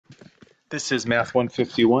This is Math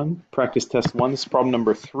 151, practice test 1. This is problem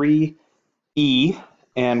number 3E,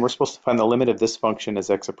 and we're supposed to find the limit of this function as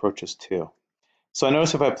x approaches 2. So I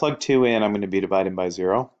notice if I plug 2 in, I'm going to be dividing by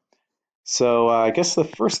 0. So I guess the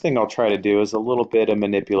first thing I'll try to do is a little bit of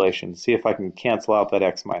manipulation, see if I can cancel out that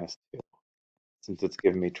x minus 2, since it's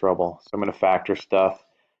giving me trouble. So I'm going to factor stuff.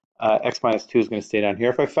 X minus 2 is going to stay down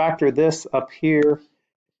here. If I factor this up here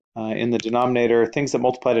in the denominator, things that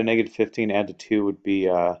multiply to negative 15 add to 2 would be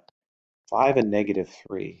 5 and negative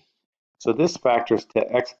 3. So this factors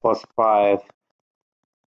to x plus 5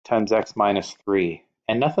 times x minus 3,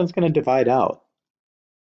 and nothing's going to divide out.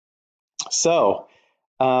 So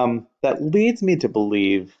that leads me to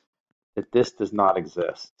believe that this does not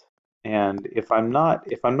exist. And if I'm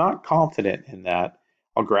not confident in that,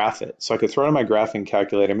 I'll graph it. So I could throw it in my graphing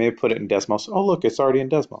calculator, maybe put it in decimals. Oh, look, it's already in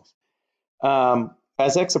decimals.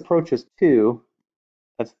 As x approaches 2,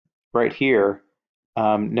 that's right here,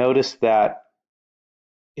 notice that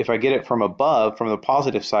if I get it from above, from the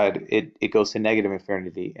positive side, it goes to negative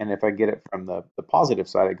infinity. And if I get it from the positive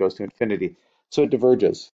side, it goes to infinity. So it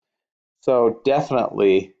diverges. So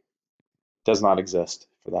definitely does not exist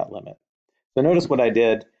for that limit. So notice what I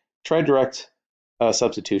did. Tried direct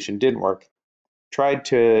substitution, didn't work. Tried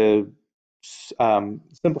to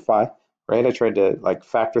simplify, right? I tried to like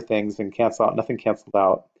factor things and cancel out. Nothing canceled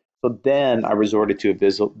out. So then I resorted to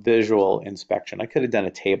a visual inspection. I could have done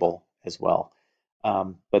a table as well.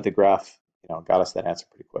 But the graph, got us that answer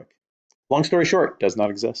pretty quick. Long story short, does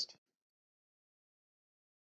not exist.